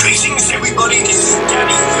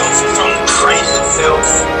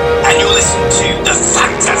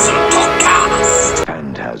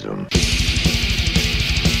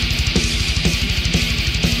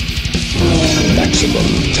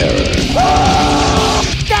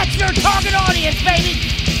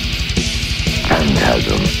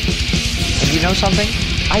know something?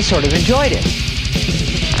 I sort of enjoyed it.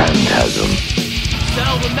 Phantasm.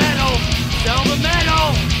 Sell the metal! Sell the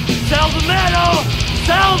metal! Sell the metal!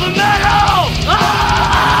 Sell the metal!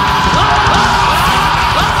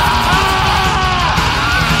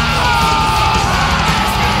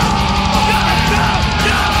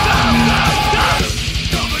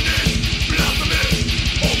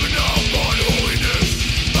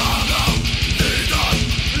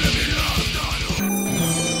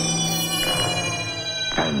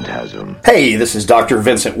 Hey, this is Dr.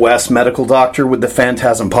 Vincent West, medical doctor with the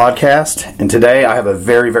Phantasm Podcast, and today I have a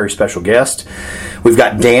very, very special guest. We've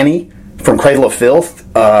got Danny from Cradle of Filth,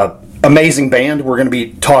 amazing band. We're going to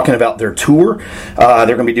be talking about their tour. They're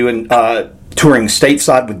going to be doing touring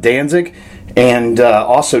stateside with Danzig, and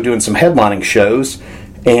also doing some headlining shows.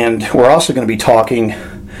 And we're also going to be talking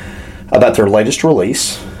about their latest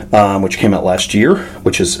release, which came out last year,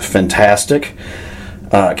 which is fantastic.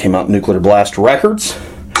 It came out Nuclear Blast Records.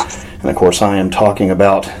 And of course, I am talking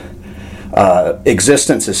about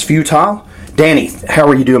Existence is Futile. Danny, how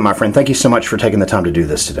are you doing, my friend? Thank you so much for taking the time to do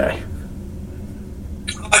this today.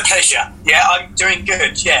 My pleasure. Yeah, I'm doing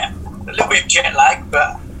good, yeah. A little bit of jet lag,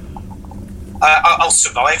 but I'll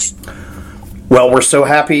survive. Well, we're so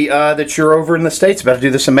happy that you're over in the States about to do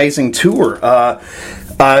this amazing tour. I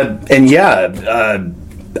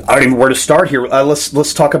don't even know where to start here.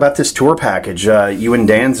 Let's talk about this tour package. You and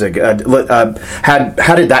Danzig.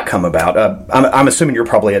 How did that come about? I'm assuming you're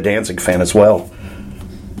probably a Danzig fan as well.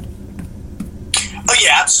 Oh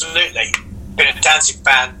yeah, absolutely. Been a Danzig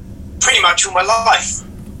fan pretty much all my life.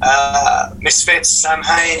 Misfits,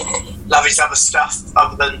 Samhain, love his other stuff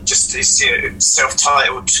other than just his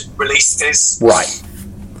self-titled releases. Right.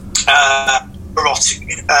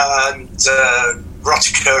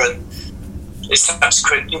 Erotica and his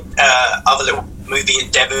subsequent other little movie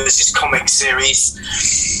endeavours, his comic series.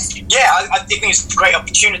 Yeah, I think it's a great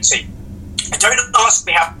opportunity. Don't ask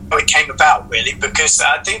me how it came about, really, because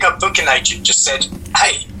I think our booking agent just said,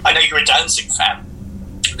 hey, I know you're a Danzig fan.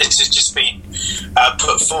 This has just been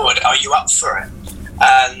put forward. Are you up for it?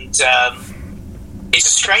 And it's a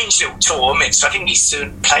strange little tour. I think he's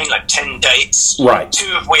playing like 10 dates, right?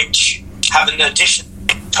 2 of which have an addition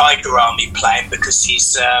Tiger Army playing because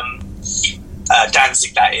he's...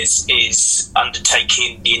 Danzig, that is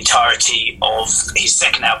undertaking the entirety of his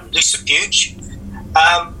second album, Lucifuge.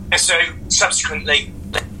 And so, subsequently,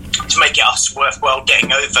 to make it us worthwhile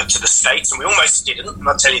getting over to the States, and we almost didn't, and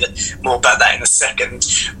I'll tell you more about that in a second,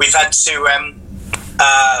 we've had to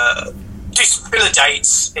do some filler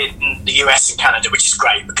dates in the US and Canada, which is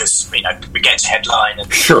great because, we get to headline,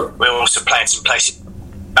 and sure. We're also playing some places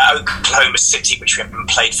Oklahoma City, which we haven't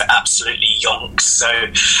played for absolutely yonks. So,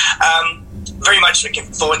 very much looking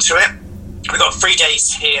forward to it. We've got 3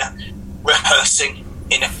 days here rehearsing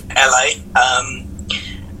in LA.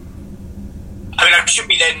 I should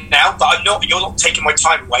be there now, but I'm not. You're not taking my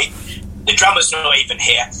time away. The drummer's not even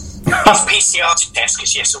here. His PCR test,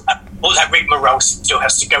 because yes, all that rigmarole still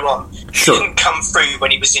has to go on. Sure. Didn't come through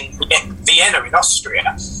when he was in Vienna in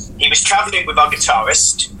Austria. He was travelling with our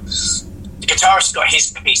guitarist. The guitarist got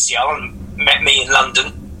his PCR and met me in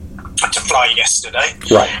London to fly yesterday.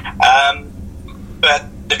 Right. But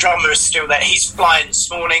the drummer is still there. He's flying this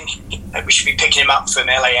morning. We should be picking him up from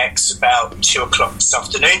LAX about 2 o'clock this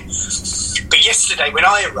afternoon. But yesterday, when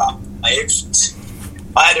I arrived,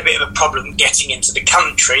 I had a bit of a problem getting into the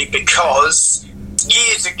country because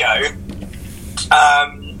years ago,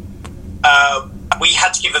 we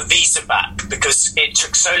had to give a visa back because it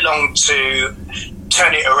took so long to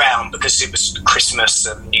turn it around because it was Christmas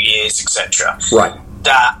and New Year's, etc. Right.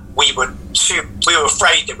 That we were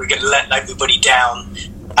afraid that we were going to let everybody down,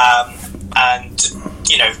 and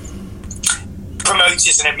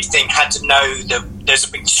promoters and everything had to know that there's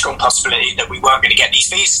a big strong possibility that we weren't going to get these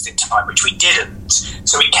visas in time, which we didn't.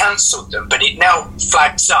 So we cancelled them, but it now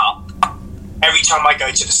flags up every time I go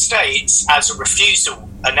to the States as a refusal,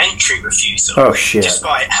 an entry refusal. Oh shit!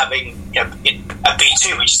 Despite having a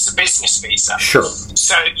B2, which is a business visa. Sure.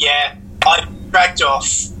 So yeah, I dragged off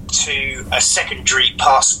to a secondary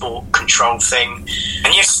passport control thing,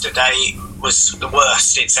 and yesterday was the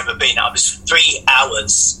worst it's ever been. I was 3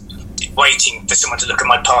 hours waiting for someone to look at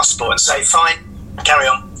my passport and say, fine, carry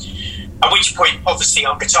on. At which point, obviously,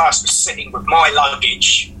 our guitarist was sitting with my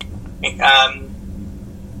luggage in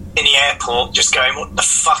the airport, just going, what the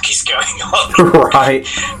fuck is going on? Right.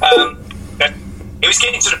 But it was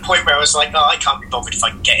getting to the point where I was like, oh, I can't be bothered if I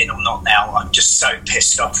can get in or not now. I'm just so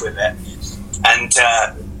pissed off with it. And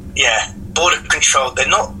yeah, border control, they're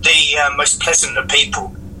not the most pleasant of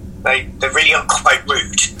people. They really are quite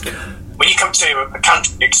rude. When you come to a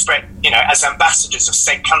country, you expect, as ambassadors of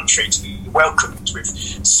said country, to be welcomed with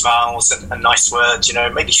smiles and nice words,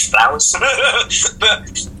 maybe flowers.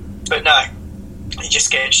 but no, you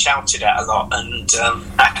just get shouted at a lot and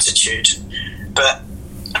attitude. But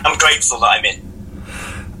I'm grateful that I'm in.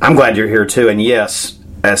 I'm glad you're here too. And yes,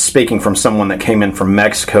 as speaking from someone that came in from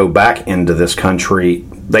Mexico back into this country,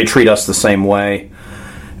 they treat us the same way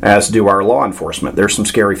as do our law enforcement. There's some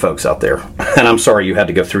scary folks out there, and I'm sorry you had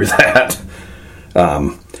to go through that.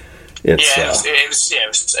 It was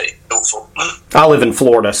awful. I live in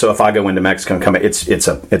Florida, so if I go into Mexico and come, it's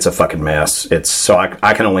a fucking mess. So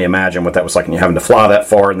I can only imagine what that was like, and you having to fly that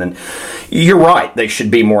far. And then you're right, they should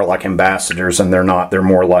be more like ambassadors, and they're not. They're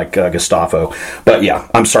more like Gestapo. But yeah,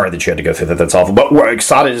 I'm sorry that you had to go through that. That's awful. But we're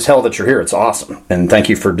excited as hell that you're here. It's awesome, and thank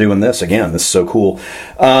you for doing this again. This is so cool.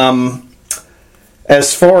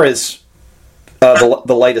 As far as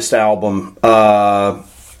the latest album,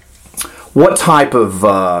 what type of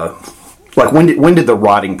when did the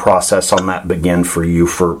writing process on that begin for you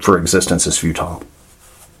for Existence is Futile?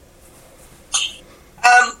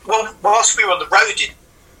 Well, whilst we were on the road in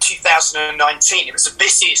 2019, it was the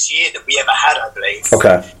busiest year that we ever had, I believe.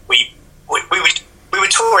 Okay. We were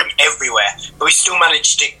touring everywhere, but we still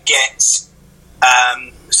managed to get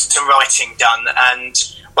some writing done. And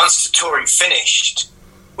once the touring finished,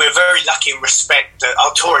 we were very lucky in respect that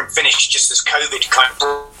our touring finished just as COVID kind of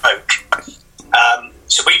broke.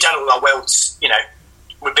 So we've done all our worlds,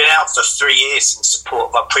 we've been out for 3 years in support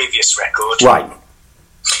of our previous record. Right.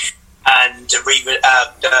 And the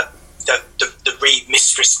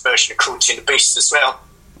re-mistress version of Cruelty and the Beast as well.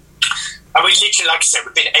 And we literally, like I said,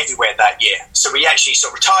 we've been everywhere that year. So we actually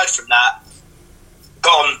sort of retired from that,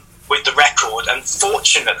 gone with the record, and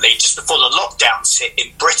fortunately, just before the lockdowns hit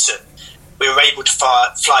in Britain, we were able to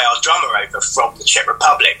fly our drummer over from the Czech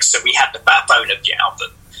Republic, so we had the backbone of the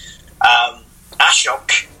album.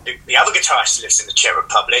 Ashok, the other guitarist who lives in the Czech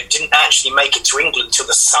Republic, didn't actually make it to England until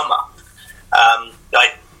the summer,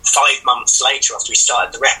 like 5 months later after we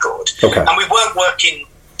started the record. Okay. And we were working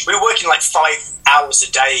like 5 hours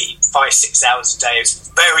a day, 5-6 hours a day. It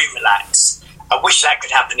was very relaxed. I wish that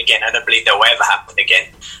could happen again. I don't believe that will ever happen again.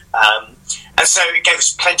 And so it gave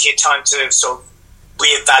us plenty of time to sort of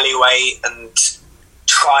reevaluate and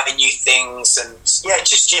try new things and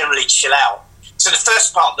just generally chill out. So the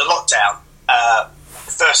first part of the lockdown,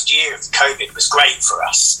 the first year of COVID was great for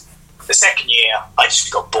us. The second year, I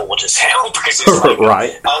just got bored as hell because it's like,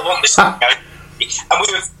 right. I want this to go. And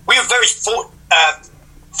we were very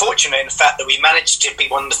fortunate in the fact that we managed to be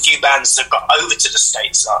one of the few bands that got over to the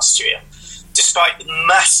States last year, despite the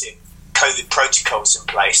massive COVID protocols in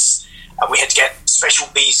place. We had to get special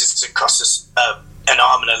visas to cost us an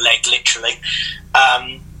arm and a leg, literally.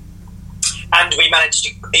 And we managed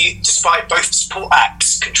to, despite both support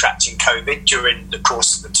acts contracting COVID during the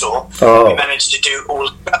course of the tour, we managed to do all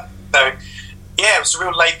of that. So, yeah, it was a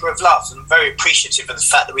real labour of love, and very appreciative of the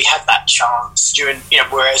fact that we had that chance during,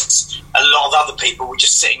 whereas a lot of other people were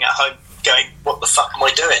just sitting at home going, what the fuck am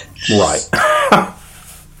I doing? Right.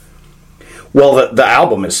 Well, the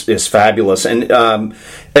album is fabulous, and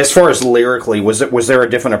as far as lyrically, was there a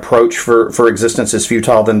different approach for Existence is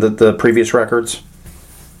Futile than the previous records?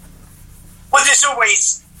 Well,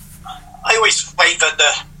 I always favour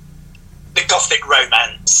the gothic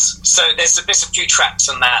romance. So there's a few tracks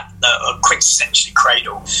on that are quintessentially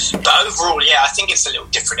Cradle, but overall, I think it's a little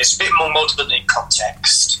different. It's a bit more modern in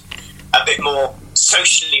context, a bit more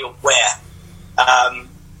socially aware,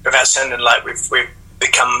 without sounding like we've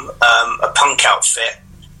become a punk outfit.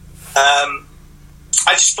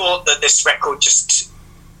 I just thought that this record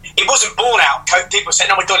it wasn't born out. People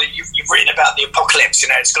saying, "Oh my god, you've written about the apocalypse.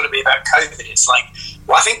 It's got to be about COVID." It's like,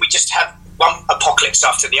 well, I think we just have one apocalypse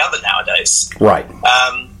after the other nowadays. Right.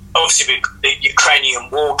 Obviously, with the Ukrainian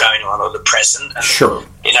war going on or the present, and, sure.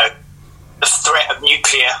 The threat of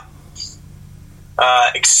nuclear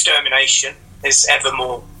extermination is ever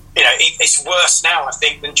more. It's worse now, I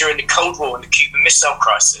think, than during the Cold War and the Cuban Missile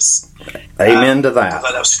Crisis. Amen to that.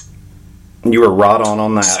 You were right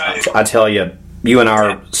on that. So, I tell you, you and I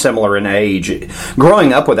are similar in age.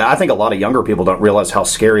 Growing up with that, I think a lot of younger people don't realize how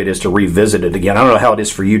scary it is to revisit it again. I don't know how it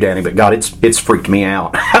is for you, Danny, but God, it's freaked me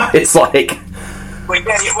out. It's like...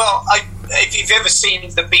 Well, if you've ever seen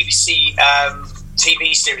the BBC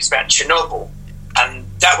TV series about Chernobyl, and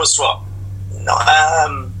that was what,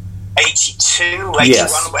 82, 81,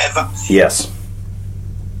 yes. Or whatever. Yes.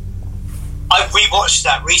 I rewatched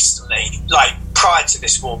that recently, like prior to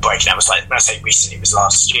this war breaking out. It was like, when I say recently, it was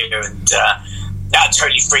last year, and that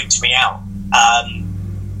totally freaked me out.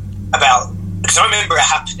 Because I remember it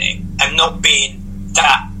happening and not being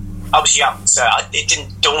that. I was young, so it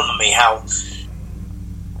didn't dawn on me how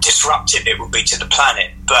disruptive it would be to the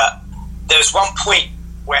planet. But there was one point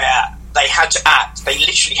where they had to act. They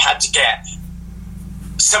literally had to get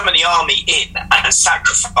some of the army in and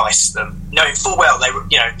sacrifice them, knowing full well they were,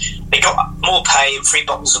 they got more pay and free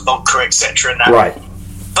bottles of vodka, etc. Right.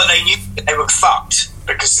 But they knew that they were fucked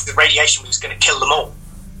because the radiation was going to kill them all.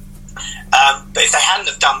 But if they hadn't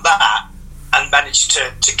have done that and managed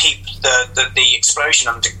to keep the explosion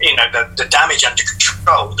under, the damage under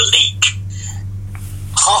control, the leak,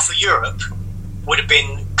 half of Europe would have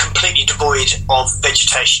been completely devoid of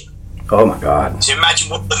vegetation. Oh my God! So imagine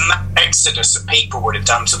what the exodus of people would have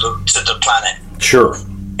done to the planet. Sure,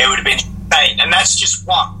 it would have been insane, and that's just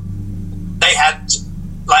one. They had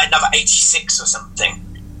like another 86 or something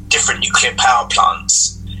different nuclear power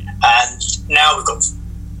plants, and now we've got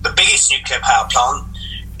the biggest nuclear power plant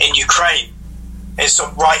in Ukraine. It's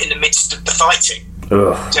sort of right in the midst of the fighting.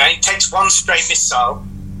 Ugh. So it takes one stray missile,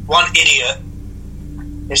 one idiot.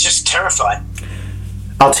 It's just terrifying.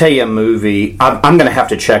 I'll tell you a movie. I'm going to have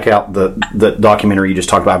to check out the documentary you just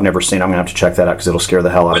talked about. I've never seen it. I'm going to have to check that out because it'll scare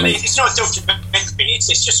the hell out of me. It's not a documentary.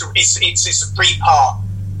 It's just a 3-part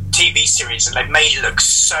TV series, and they've made it look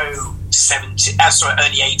so early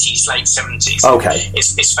 80s, late 70s. Okay.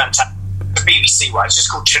 It's fantastic. The BBC one. It's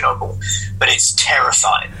just called Chernobyl, but it's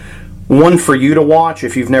terrifying. One for you to watch,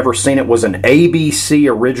 if you've never seen it, was an ABC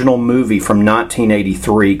original movie from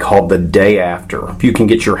 1983 called The Day After. If you can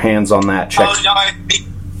get your hands on that, check. Oh, no,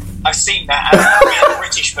 I've seen that. And the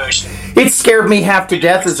British version. It scared me half to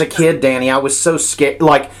death as a kid, Danny. I was so scared.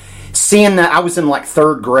 Like, seeing that, I was in, like,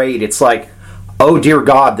 3rd grade. It's like, oh, dear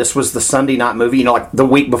God, this was the Sunday night movie. Like, the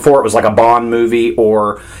week before, it was like a Bond movie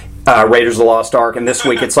or Raiders of the Lost Ark. And this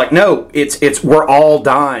week, it's like, no, it's we're all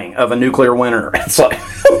dying of a nuclear winter. It's like,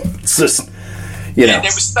 it's just, Yeah,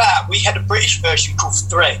 there was that. We had a British version called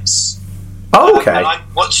Threads. Oh, okay. And I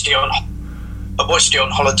watched it on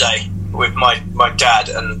holiday with my dad,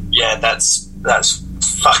 and yeah, that's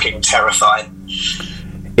fucking terrifying.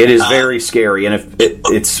 It is very scary, and if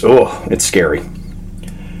it's scary.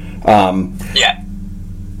 Yeah.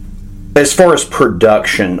 As far as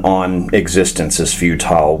production on Existence is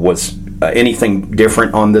Futile, was anything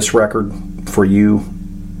different on this record for you?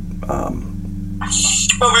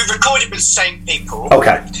 Well, we recorded with the same people.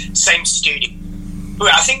 Okay. Same studio. We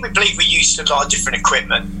believe we used a lot of different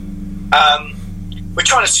equipment. We're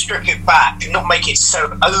trying to strip it back and not make it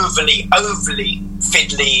so overly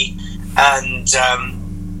fiddly, and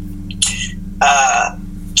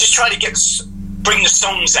just try to bring the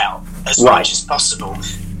songs out as much as possible.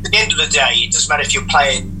 At the end of the day, it doesn't matter if you're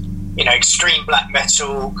playing, extreme black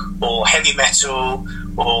metal or heavy metal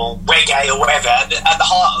or reggae or whatever. At the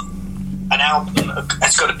heart of an album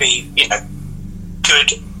has got to be,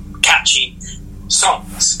 good, catchy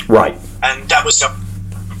songs. Right. And that was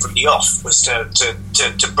from the off, was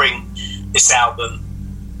to bring this album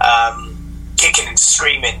kicking and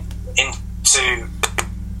screaming into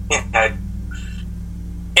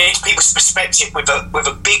people's perspective with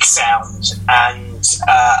a big sound and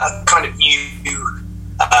a kind of new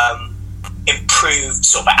improved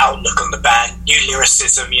sort of outlook on the band, new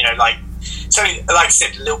lyricism, so like I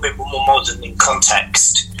said, a little bit more modern in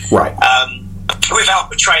context. Right. Without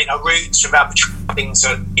betraying our roots, without betraying things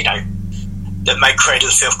that that make Cradle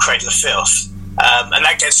of Filth. And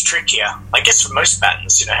that gets trickier, I guess, for most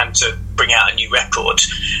bands, having to bring out a new record.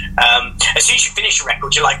 As soon as you finish a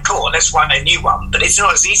record, you're like, cool, let's write a new one. But it's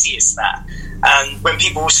not as easy as that. And when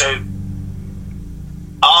people also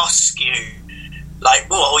ask you, like,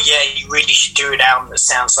 oh, yeah, you really should do an album that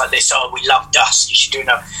sounds like this. Oh, we love Dust. You should do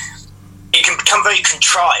another. It can become very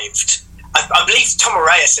contrived. I believe Tom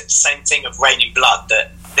Araya said the same thing of Rain in Blood,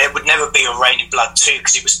 that there would never be a Rain in Blood 2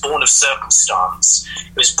 because it was born of circumstance.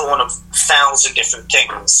 It was born of 1,000 different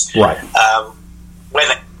things. Right. Where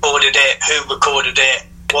they recorded it, who recorded it,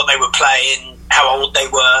 what they were playing, how old they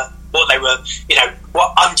were, what they were,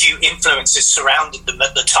 what undue influences surrounded them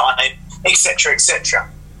at the time, etc., etc.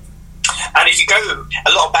 And if you go,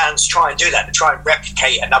 a lot of bands try and do that. They try and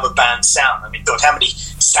replicate another band's sound. I mean, God, how many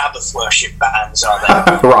Sabbath worship bands are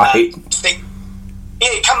there? Right.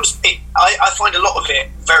 I find a lot of it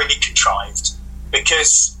very contrived,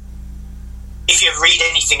 because if you ever read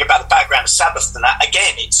anything about the background of Sabbath and that,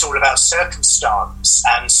 again, it's all about circumstance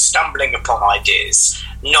and stumbling upon ideas,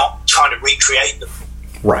 not trying to recreate them.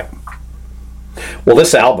 Right. Well,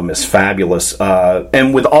 this album is fabulous,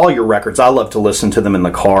 and with all your records, I love to listen to them in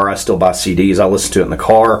the car. I still buy CDs. I listen to it in the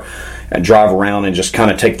car and drive around and just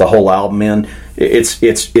kind of take the whole album in. It's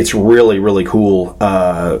really, really cool.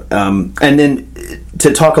 And then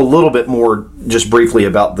to talk a little bit more, just briefly,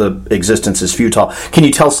 about the Existence is Futile, can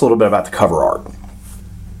you tell us a little bit about the cover art?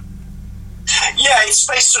 Yeah, it's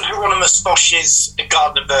based on Hieronymus Bosch's The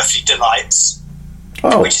Garden of Earthly Delights,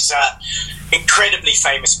 which is an incredibly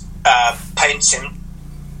famous painting.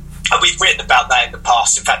 And we've written about that in the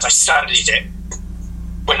past. In fact, I studied it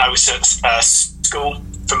when I was at school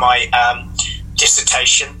for my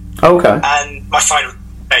dissertation. Okay. And my final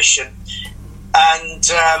dissertation. And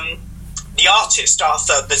the artist,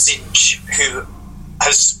 Arthur Bazinch, who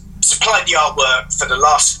has supplied the artwork for the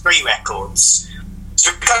last 3 records. So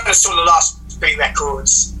we kind of saw the last 3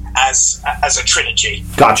 records as a trilogy.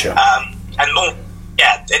 Gotcha. And more,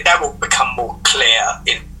 that will become more clear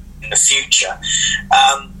in the future.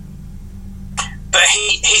 But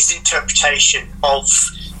his interpretation of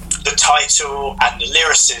the title and the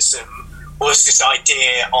lyricism was this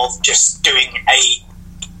idea of just doing a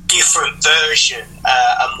different version,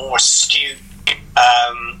 a more astute,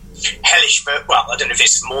 hellish, but well, I don't know if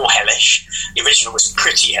it's more hellish. The original was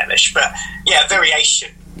pretty hellish, but yeah,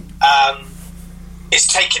 variation. It's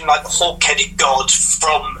taken like the hawk-headed god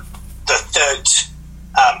from the 3rd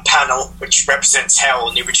panel, which represents hell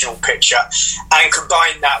in the original picture, and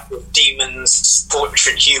combine that with demons,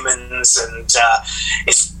 portrait humans, and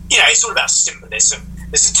it's all about symbolism.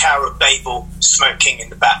 There's a Tower of Babel smoking in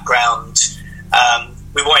the background.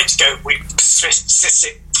 We wanted to go. We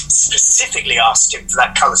specifically asked him for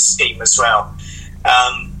that colour scheme as well.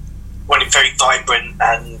 Wanted very vibrant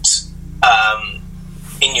and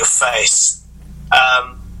in your face.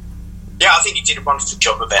 I think he did a wonderful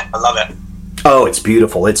job of it. I love it. Oh, it's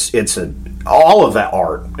beautiful. All of that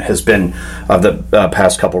art has been, of the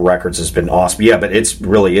past couple records, has been awesome. Yeah, but it's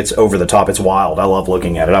over the top. It's wild. I love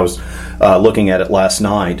looking at it. I was looking at it last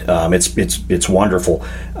night. It's wonderful.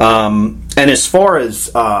 And as far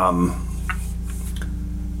as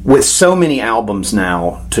with so many albums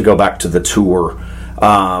now, to go back to the tour,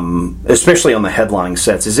 especially on the headlining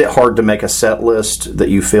sets, is it hard to make a set list that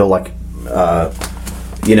you feel like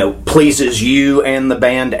pleases you and the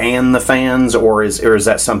band and the fans, or is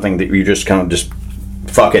that something that you just kind of just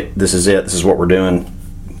fuck it, this is it, this is what we're doing,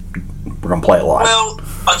 we're gonna play it live? Well,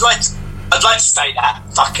 I'd like to say that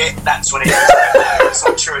fuck it, that's what it is. It's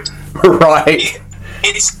not true. Right.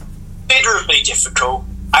 It is considerably difficult,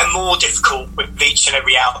 and more difficult with each and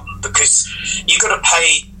every album, because you've got to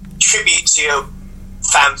pay tribute to your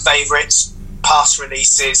fan favourites, past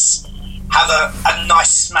releases, have a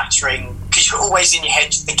nice smattering, because you're always in your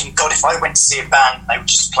head thinking, God, if I went to see a band, they were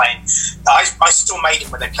just playing. I saw Maiden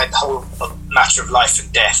when they played the whole Matter of Life and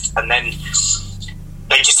Death, and then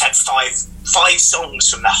they just had five songs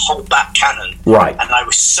from their whole back canon. Right. And I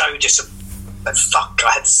was so disappointed. Fuck,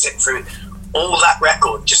 I had to sit through all that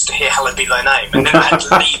record just to hear Hallowed Be Thy Name, and then I had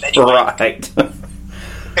to leave anyway. Right.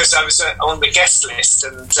 Because I was on the guest list,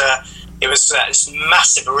 and it was this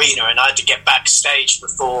massive arena, and I had to get backstage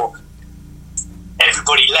before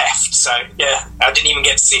everybody left, so yeah, I didn't even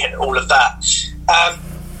get to see all of that.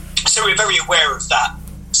 So we're very aware of that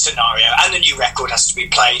scenario, and the new record has to be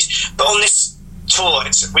played. But on this tour,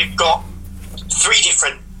 we've got 3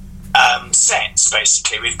 different sets,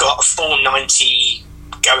 basically. We've got a full 90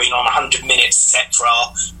 going on 100 minutes set for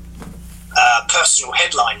our personal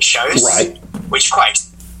headline shows, right? Which quite,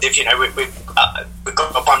 we've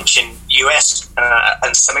got a bunch in US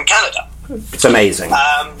and some in Canada. It's amazing.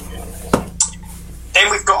 Then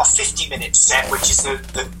we've got a 50-minute set, which is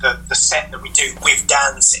the set that we do with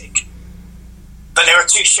Danzig. But there are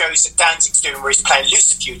 2 shows that Danzig's doing where he's playing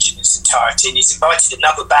Lucifuge in its entirety, and he's invited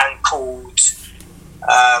another band called...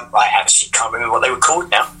 I actually can't remember what they were called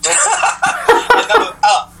now.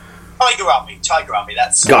 Tiger Army,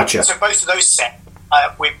 that's... Gotcha. So both of those sets,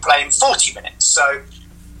 we're playing 40 minutes. So,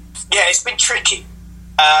 yeah, it's been tricky.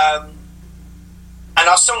 And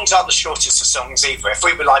our songs aren't the shortest of songs either. If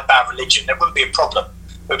we were like Bad Religion, there wouldn't be a problem.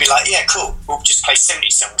 We'd be like, yeah, cool, we'll just play 70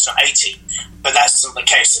 songs, not 80. But that's not the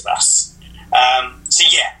case of us. So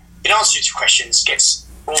yeah, in answer to your questions, it gets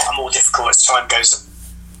more and more difficult as time goes on.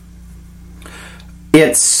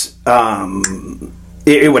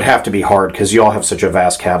 It would have to be hard, because you all have such a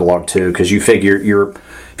vast catalog too, because you figure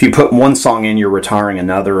if you put one song in, you're retiring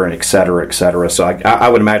another, and et cetera, et cetera. So I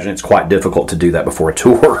would imagine it's quite difficult to do that before a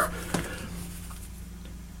tour.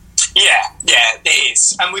 Yeah, it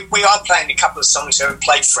is. And we are playing a couple of songs that haven't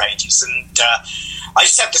played for ages, and I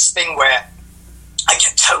just have this thing where I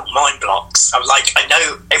get total mind blocks. I'm like, I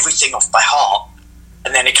know everything off by heart,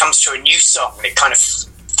 and then it comes to a new song, and it kind of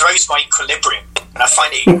throws my equilibrium, and I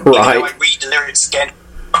find it, right. Even though I read the lyrics again,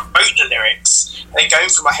 I wrote the lyrics, and they go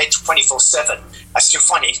through my head 24/7, I still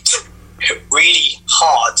find it really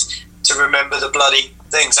hard to remember the bloody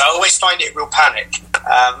things. I always find it a real panic,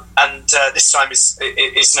 and this time is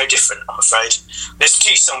no different, I'm afraid. There's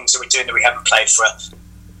 2 songs that we're doing that we haven't played for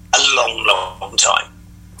a long, long time.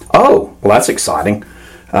 Oh, well, that's exciting.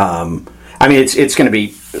 I mean, it's going to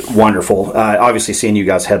be wonderful. Obviously, seeing you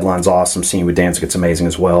guys headline's awesome. Seeing you with Danzig, it's amazing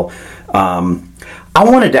as well. I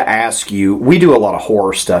wanted to ask you, we do a lot of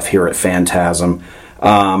horror stuff here at Phantasm.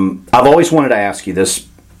 I've always wanted to ask you this,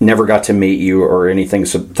 never got to meet you or anything,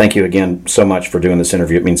 so thank you again so much for doing this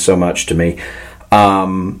interview. It means so much to me.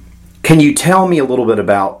 Can you tell me a little bit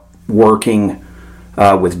about working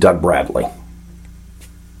with Doug Bradley?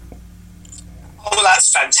 Oh, well,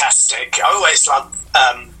 that's fantastic. I always love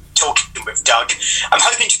talking with Doug. I'm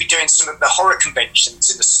hoping to be doing some of the horror conventions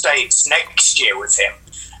in the States next year with him,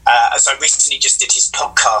 as I recently just did his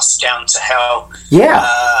podcast, Down to Hell.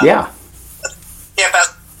 Yeah,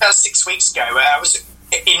 about 6 weeks ago. It was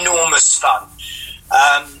enormous fun.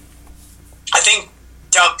 I think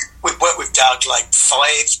we've worked with Doug like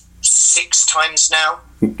 5-6 times now.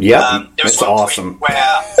 Yeah, there was that's one awesome. Point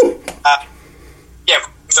where, we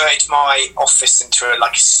converted my office into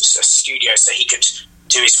a studio so he could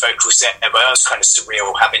do his vocals there. But it was kind of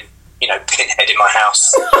surreal having, Pinhead in my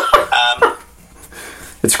house.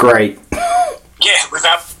 It's great. Yeah,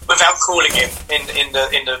 without calling him in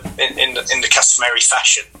the customary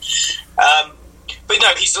fashion. But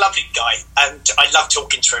no, he's a lovely guy, and I love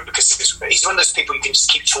talking to him because he's one of those people you can just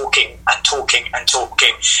keep talking and talking and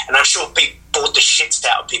talking. And I'm sure people bored the shit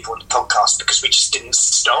out of people on the podcast because we just didn't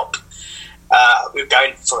stop. We were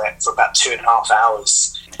going for it for about 2.5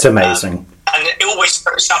 hours. It's amazing. And it always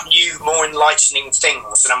throws up new, more enlightening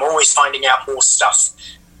things, and I'm always finding out more stuff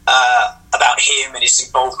about him and his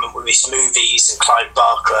involvement with his movies and Clive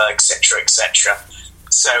Barker, etc., etc.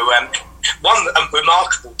 So one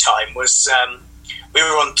remarkable time was we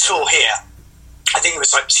were on tour here. I think it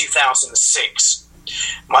was like 2006.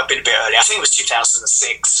 Might have been a bit early. I think it was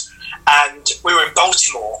 2006. And we were in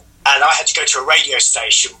Baltimore, and I had to go to a radio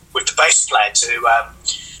station with the bass player to,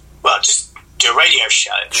 just do a radio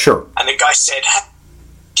show. Sure. And the guy said, hey,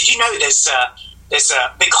 did you know there's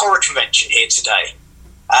a big horror convention here today?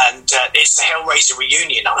 And it's the Hellraiser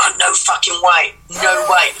reunion. I'm like, no fucking way. No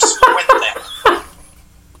way. So I went there.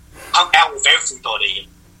 Hung out with everybody.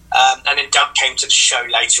 And then Doug came to the show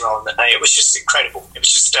later on. And it was just incredible. It was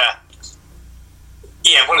just,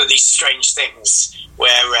 one of these strange things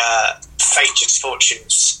where fate just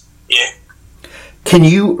fortunes. Yeah. Can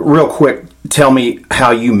you, real quick, tell me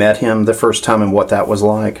how you met him the first time and what that was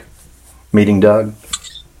like, meeting Doug?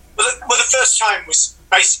 Well, the first time was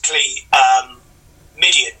basically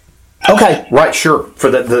Midian. Okay, right, sure. For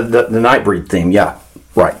the Nightbreed theme, yeah,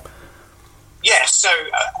 right. Yeah, so,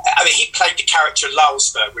 he played the character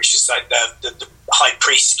Lalsberg, which is like the high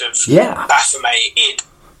priest of Baphomet in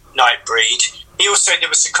Nightbreed. He also, there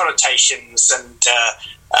was the connotations and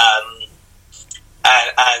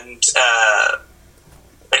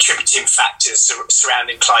attributing factors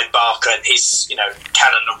surrounding Clive Barker and his,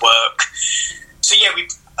 canon of work. So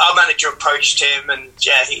our manager approached him, and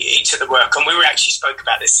he took the work. And we actually spoke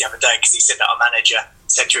about this the other day because he said that our manager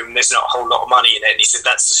said to him, "There's not a whole lot of money in it." And he said,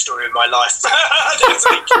 "That's the story of my life."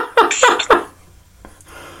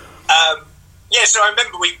 So I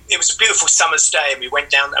remember it was a beautiful summer's day, and we went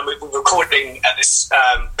down and we were recording at this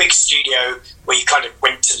big studio where you kind of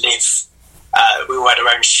went to live. We all had our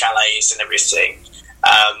own chalets and everything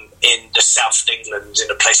in the south of England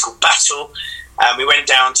in a place called Battle. We went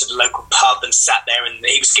down to the local pub and sat there, and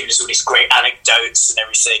he was giving us all these great anecdotes and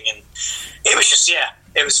everything. And it was just,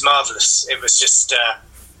 it was marvellous. It was just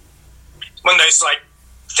one of those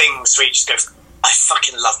things where you just go, I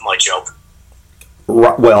fucking love my job.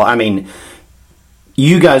 Well, I mean,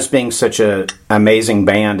 you guys being such an amazing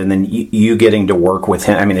band, and then you getting to work with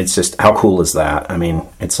him, I mean, it's just, how cool is that? I mean,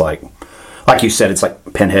 it's like you said, it's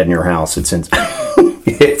like Pinhead in your house. It's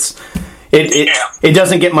it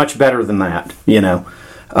doesn't get much better than that,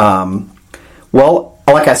 Well,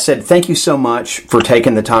 like I said, thank you so much for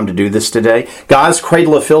taking the time to do this today. Guys,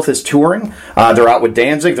 Cradle of Filth is touring. They're out with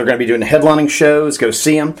Danzig. They're going to be doing headlining shows. Go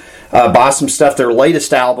see them. Buy some stuff. Their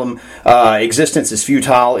latest album, Existence is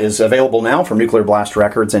Futile, is available now from Nuclear Blast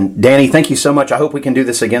Records. And Danny, thank you so much. I hope we can do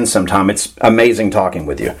this again sometime. It's amazing talking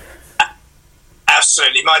with you.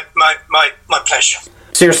 Absolutely. My pleasure.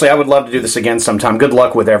 Seriously, I would love to do this again sometime. Good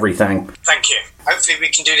luck with everything. Thank you. Hopefully we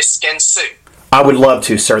can do this again soon. I would love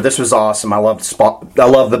to, sir. This was awesome. I love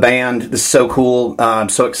the band. This is so cool. I'm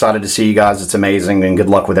so excited to see you guys. It's amazing, and good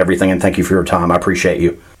luck with everything, and thank you for your time. I appreciate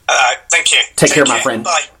you. Thank you. Take care, my friend.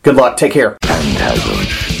 Bye. Good luck. Take care. Phantasm.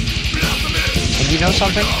 And you know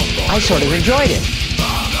something? I sort of enjoyed it.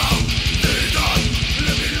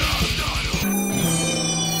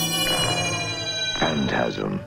 Phantasm.